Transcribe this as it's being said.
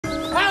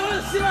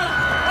媳妇了！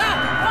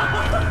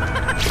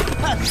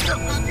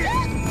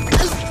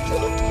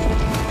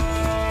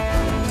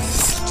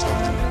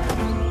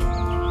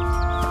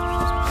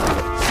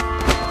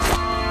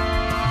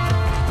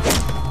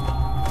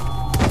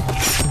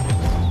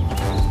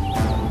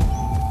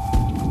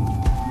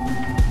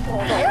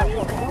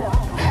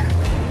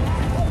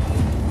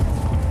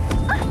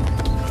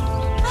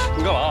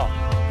你干嘛？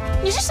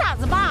你是傻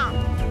子吧？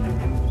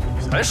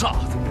才傻子！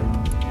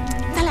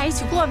咱俩一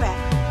起过呗。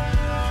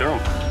凭什么？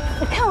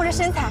你看我这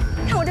身材，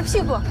看我这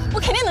屁股，我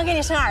肯定能给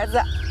你生儿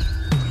子。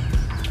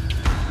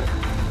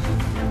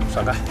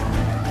闪开！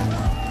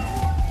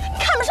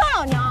看不上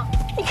老娘？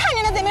你看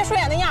你那贼眉鼠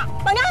眼的样，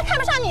老娘还看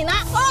不上你呢！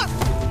啊！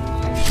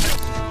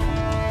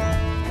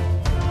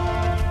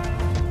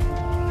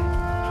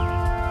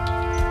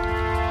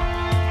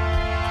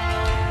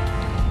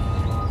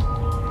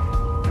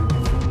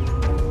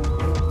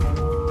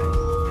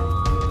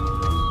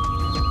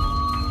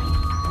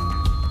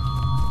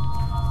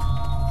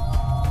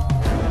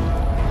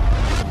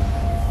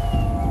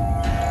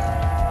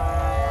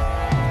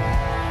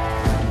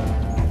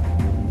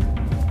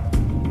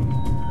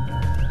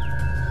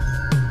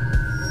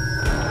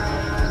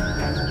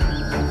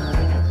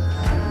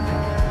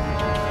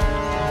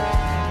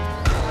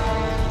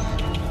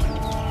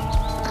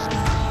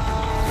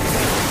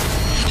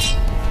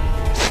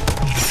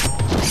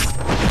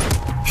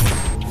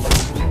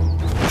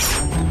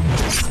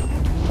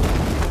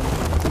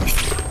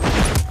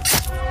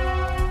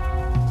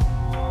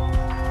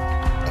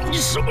你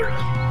什么人？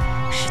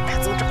是大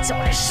组长叫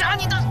我来杀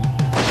你的。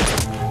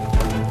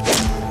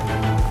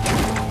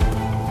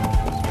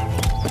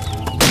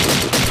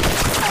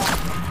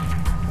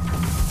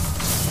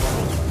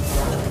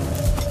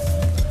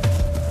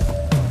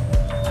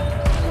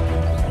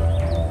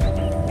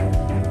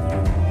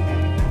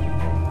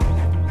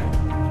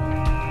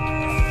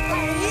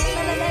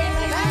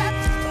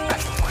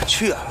快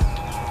去啊！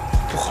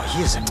不好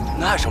意思，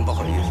那有什么不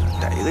好意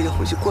思？逮一个就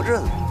回去过日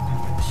子。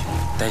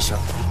带小。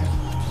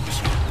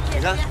你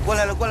看，过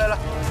来了，过来了。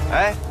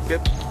哎，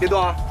别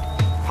动啊，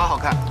他好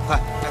看，快，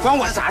关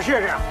我啥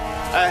事啊？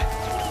哎，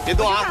别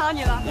动啊！看到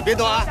你了，你别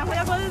动啊！想回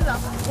家过日子，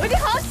我一定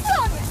好好伺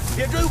候你。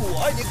别追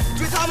我，你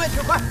追他们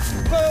去，快，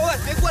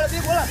别过来，别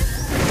过来！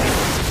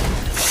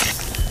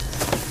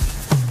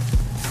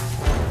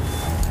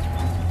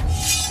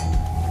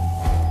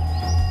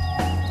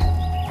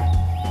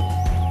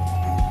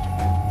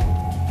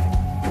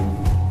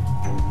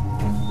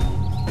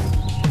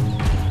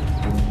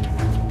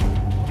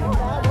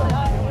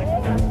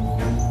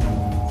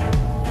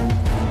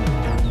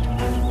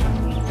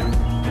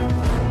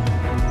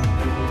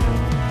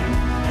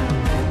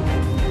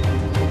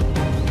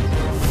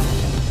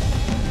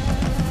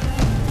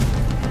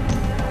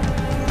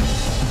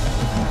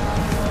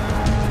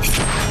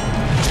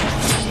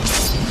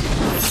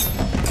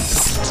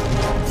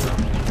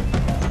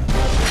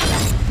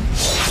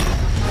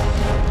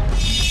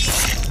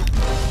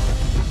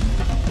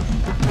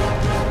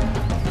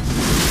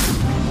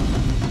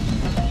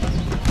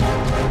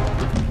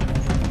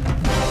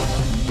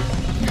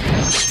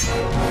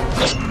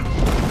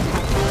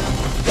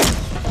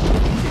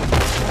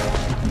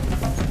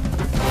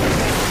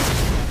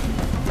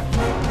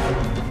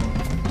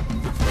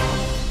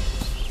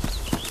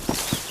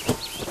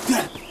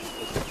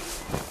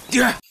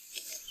爹！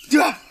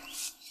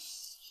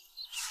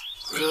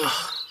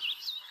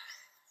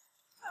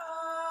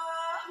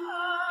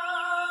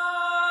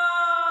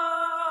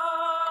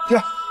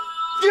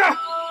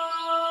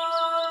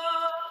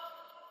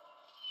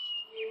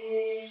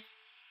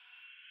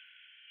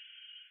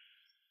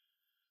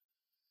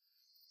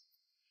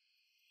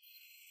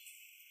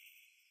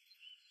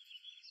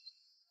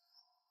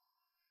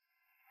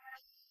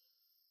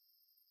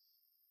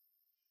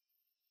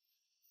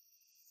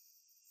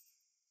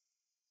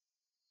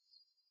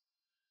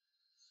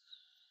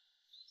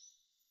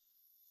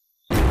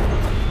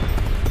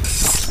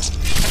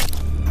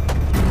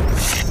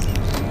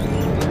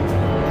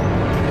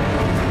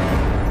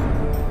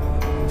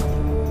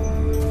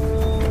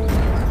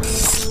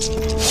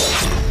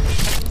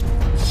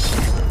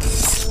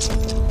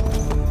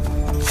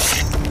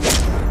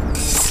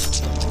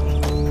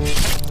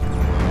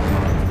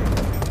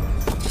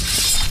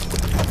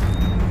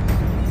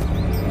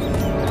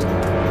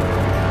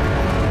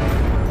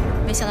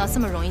没想到这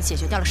么容易解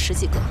决掉了10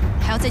几个，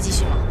还要再继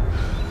续吗？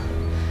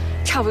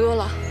差不多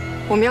了，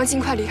我们要尽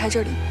快离开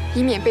这里，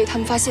以免被他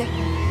们发现。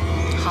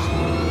好，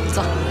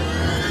走。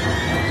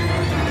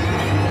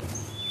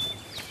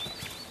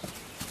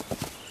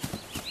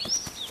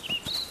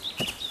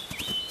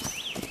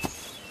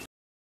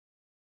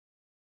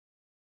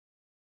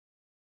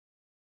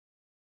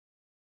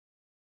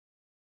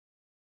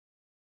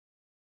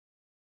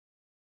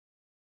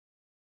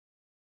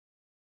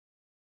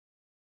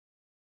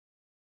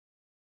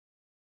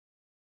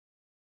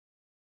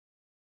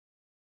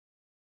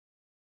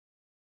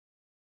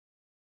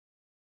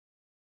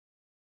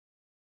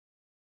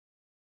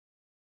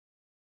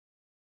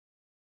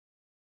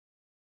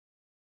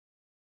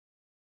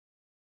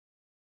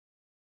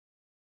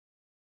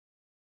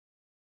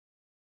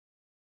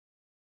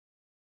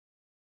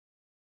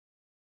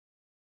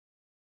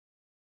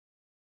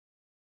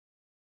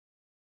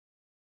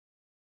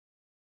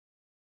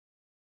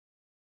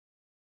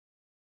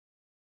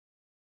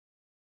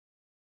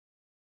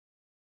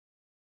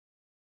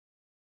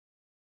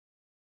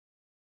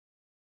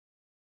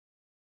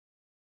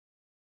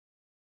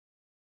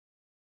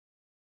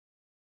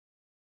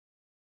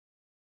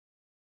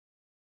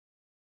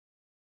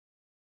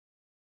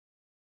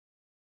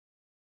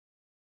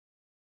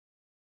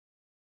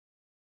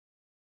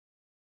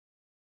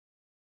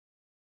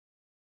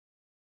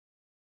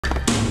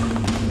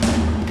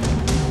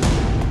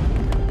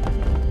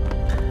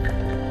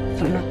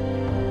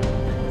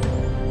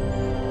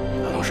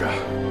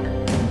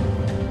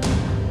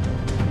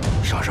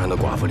上山的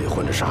寡妇里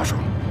混着杀手，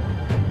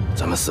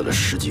咱们死了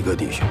10几个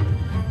弟兄，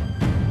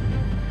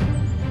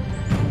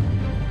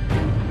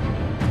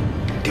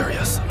弟儿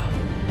也死了。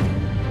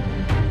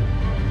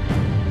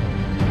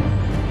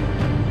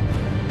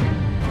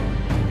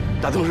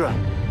大同志，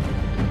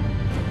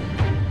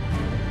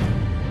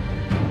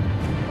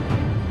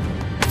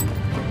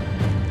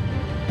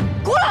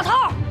古老头，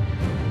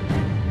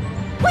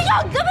我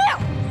要你的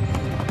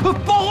命！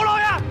保护老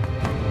爷！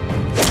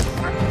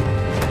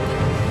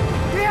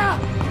爹！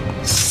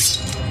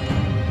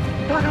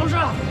大同志，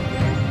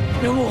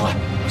别误会，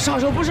杀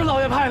手不是老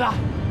爷派的。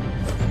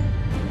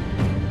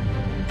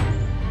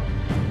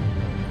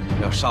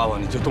要杀我，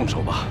你就动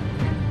手吧。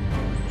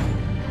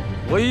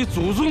我以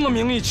祖宗的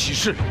名义起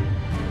誓，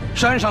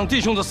山上弟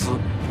兄的死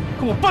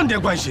跟我半点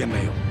关系也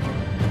没有。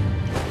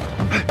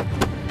哎，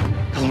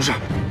大同志，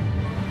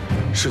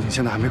事情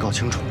现在还没搞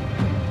清楚，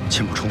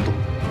切莫冲动。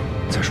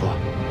再说，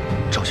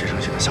赵先生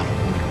现在下落不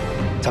明，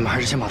咱们还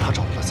是先把他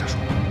找回来再说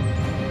吧。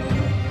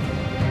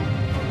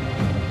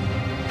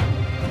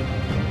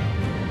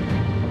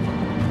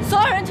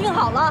所有人听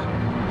好了，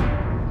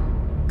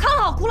看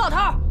好古老头。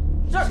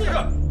是。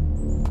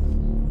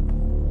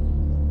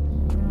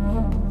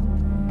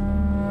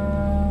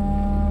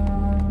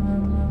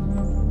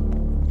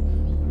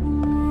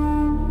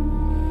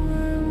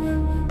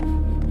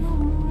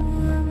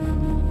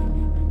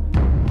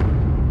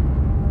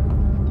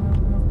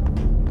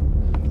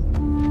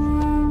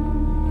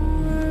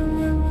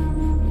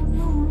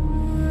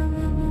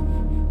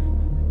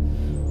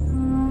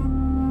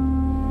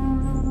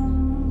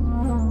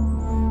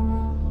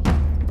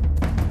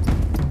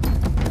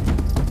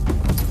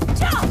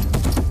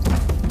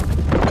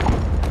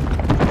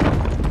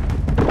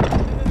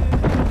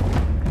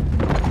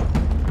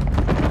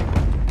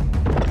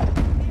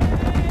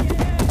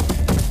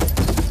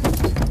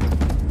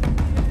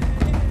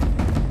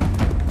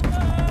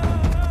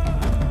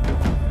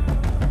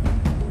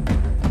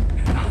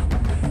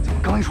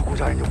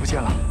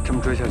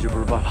追下去不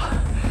是办法，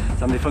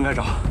咱们得分开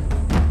找。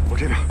我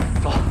这边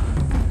走。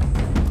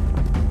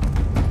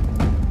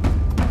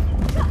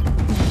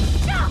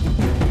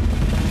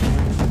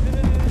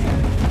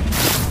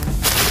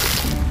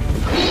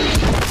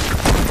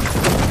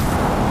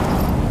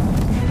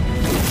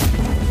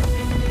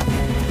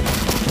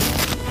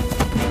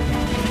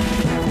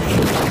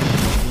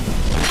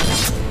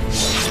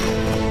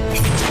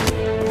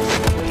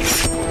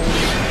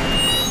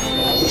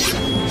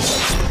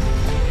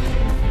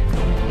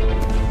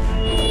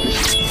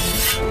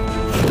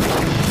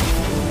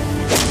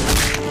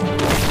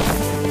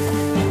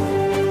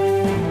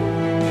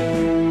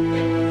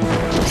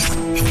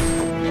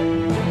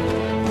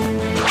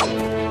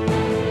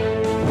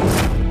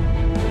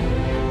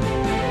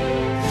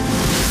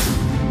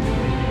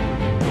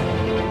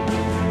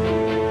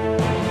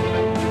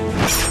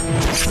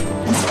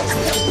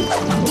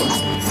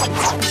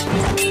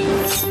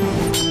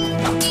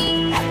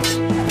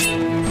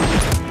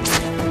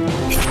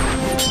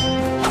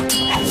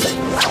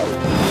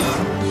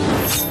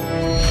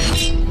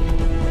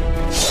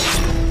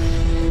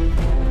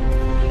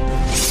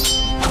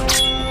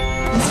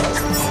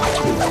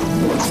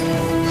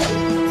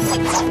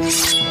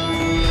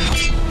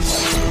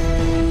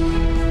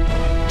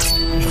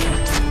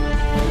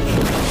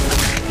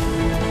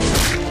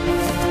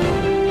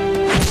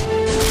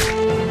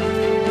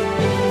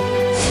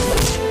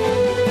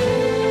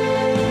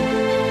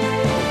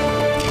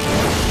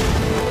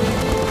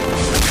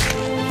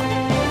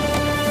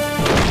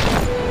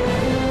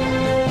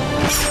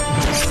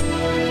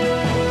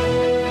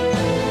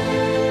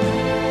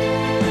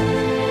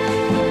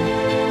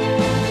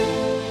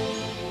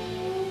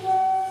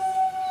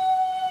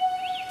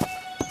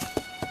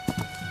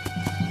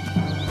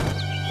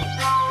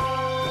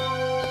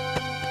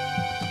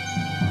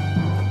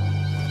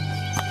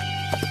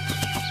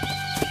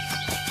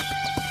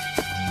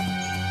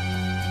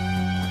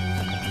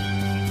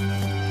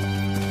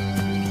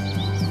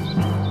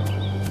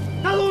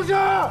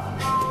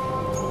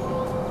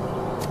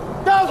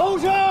大同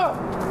志！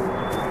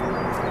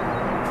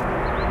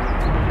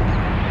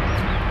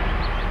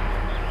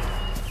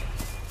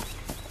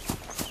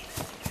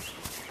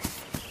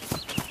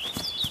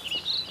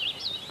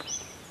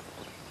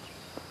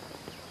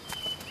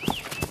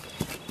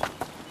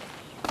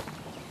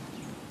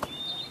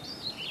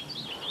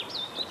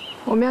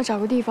我们要找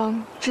个地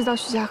方制造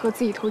许夏河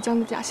自己投江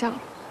的假象，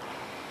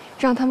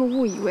让他们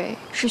误以为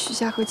是许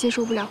夏河接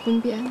受不了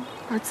婚变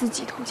而自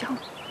己投江。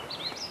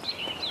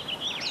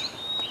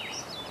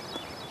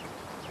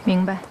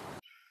明白。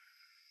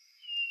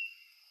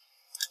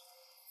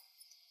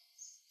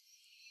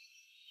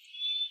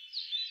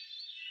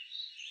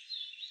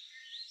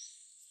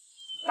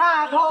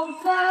大同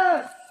志，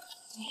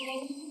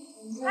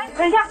哎，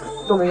等一下，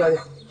东明小姐，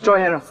赵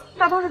先生，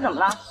大同志怎么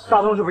了？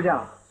大同志不见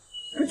了，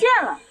不见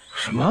了。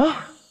什么？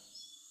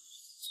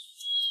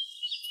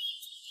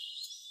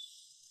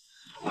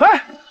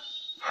哎，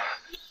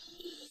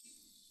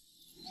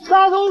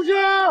大同志！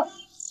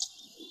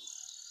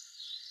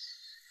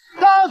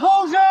大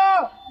同志！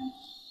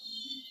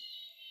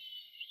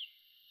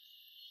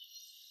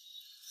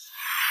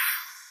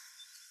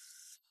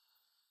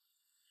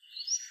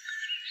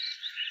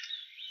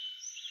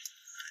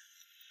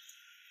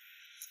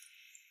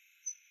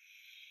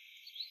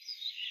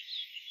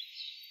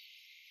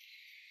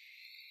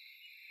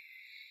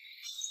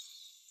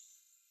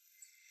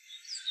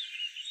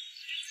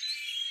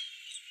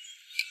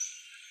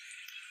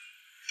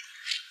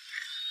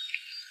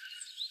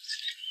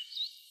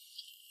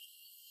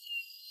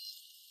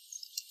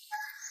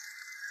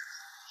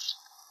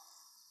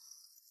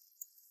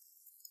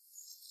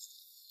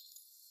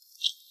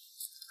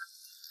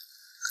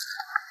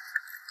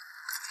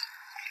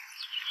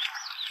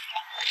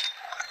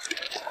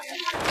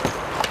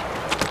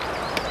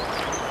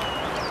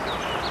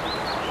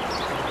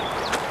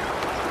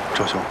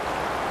赵兄，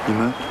你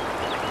们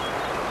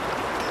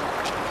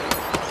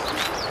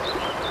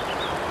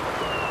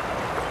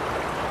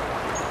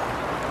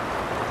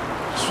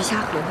徐家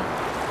河呢？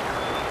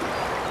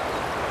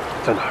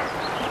在哪儿？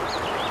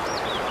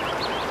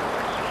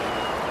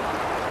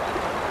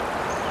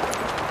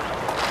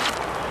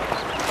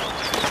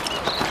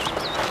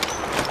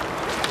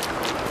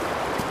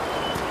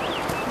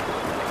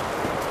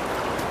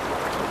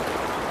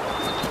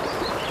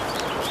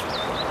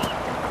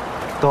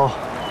刀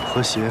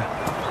和鞋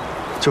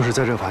就是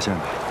在这发现的。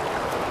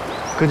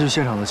根据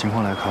现场的情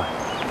况来看，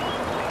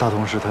大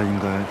同市他应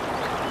该……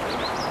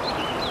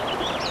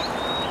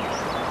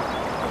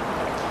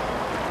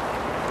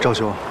赵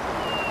兄，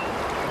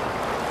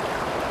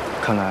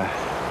看来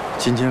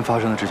今天发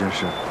生的这件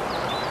事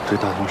对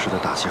大同市的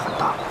打击很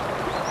大。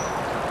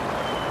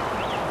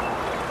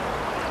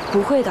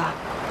不会的，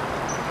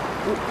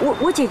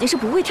我姐姐是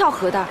不会跳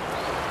河的。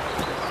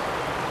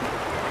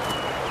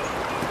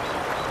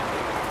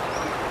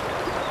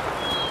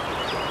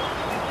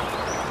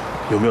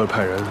有没有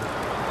派人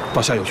到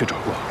下游去找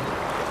过？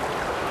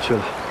去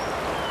了，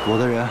我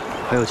的人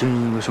还有经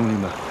营营的兄弟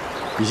们，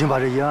已经把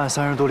这沿岸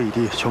30多里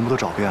地全部都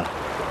找遍了，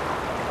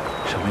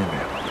什么也没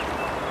有。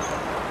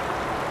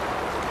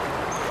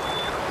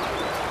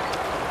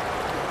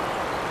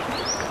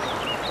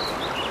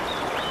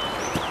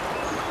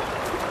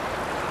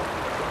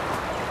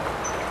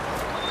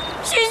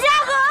许家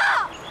河，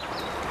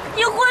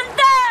你混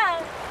蛋！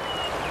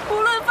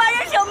无论发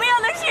生什么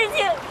样的事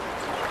情，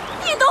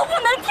你都不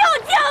能跳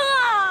江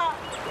啊！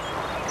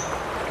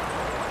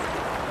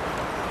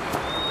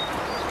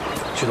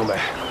徐冬梅，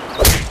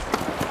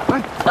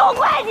都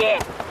怪你！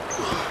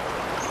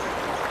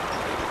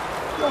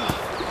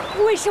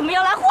为什么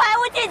要来祸害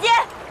我姐姐？